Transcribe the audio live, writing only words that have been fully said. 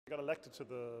got elected to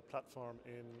the platform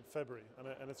in February,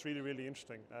 and it's really, really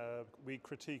interesting. We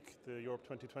critique the Europe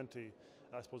 2020,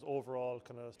 I suppose, overall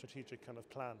kind of strategic kind of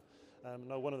plan.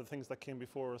 Now, one of the things that came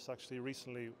before us actually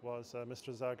recently was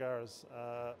Mr. Zagar's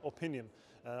opinion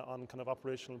on kind of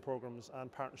operational programs and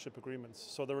partnership agreements.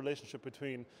 So the relationship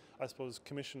between, I suppose,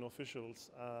 Commission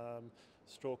officials, I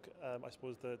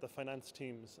suppose the finance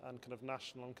teams and kind of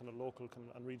national and kind of local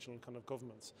and regional kind of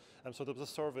governments. So there was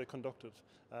a survey conducted,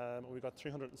 and we got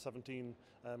 317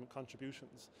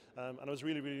 contributions, and it was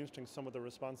really, really interesting. Some of the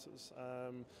responses,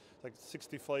 like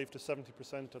 65 to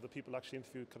 70% of the people actually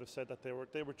interviewed kind of said that they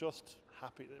were just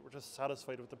happy, they were just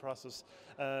satisfied with the process.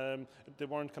 They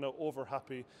weren't kind of over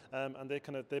happy, and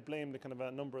they blamed the kind of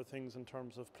a number of things in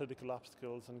terms of political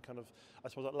obstacles and kind of, I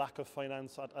suppose, a lack of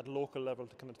finance at local level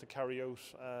to kind of to carry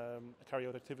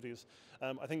out activities.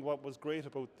 I think what was great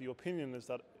about the opinion is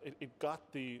that it got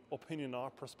the opinion or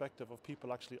perspective of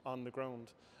people actually on the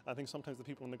ground. I think sometimes the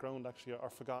people on the ground actually are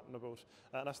forgotten about,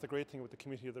 and that's the great thing with the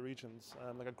Committee of the Regions.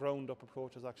 Like a ground-up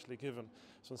approach is actually given.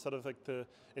 So instead of like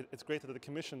it's great that the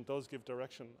Commission does give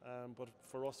direction, but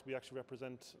for us we actually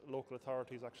represent local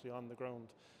authorities actually on the ground.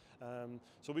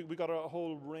 So we got a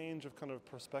whole range of kind of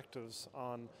perspectives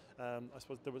on. I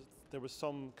suppose there was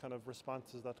some kind of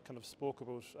responses that kind of spoke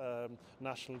about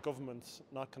national governments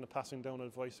not kind of passing down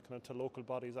advice kind of to local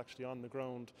bodies actually on the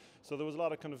ground. So there was a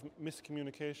lot of kind of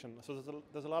miscommunication. So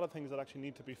there's a lot of things that actually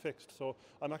need to be fixed. So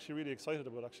I'm actually really excited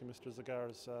about actually Mr.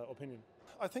 Zagar's opinion.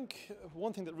 I think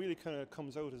one thing that really kind of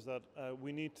comes out is that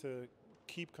we need to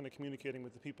keep kind of communicating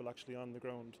with the people actually on the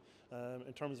ground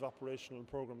in terms of operational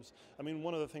programs. I mean,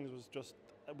 one of the things was just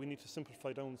we need to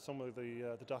simplify down some of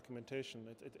the documentation.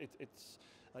 It's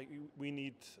like we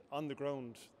need on the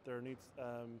ground. There needs,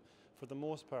 for the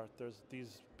most part, there's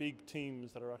these big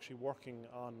teams that are actually working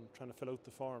on trying to fill out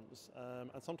the forms,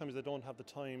 and sometimes they don't have the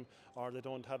time or they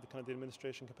don't have the kind of the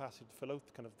administration capacity to fill out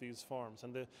kind of these forms.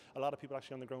 And a lot of people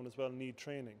actually on the ground as well need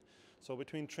training. So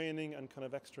between training and kind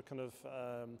of extra kind of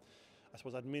I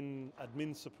suppose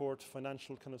admin support,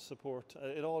 financial kind of support,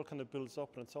 it all kind of builds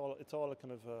up, and it's all a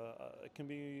kind of it can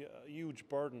be a huge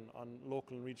burden on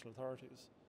local and regional authorities.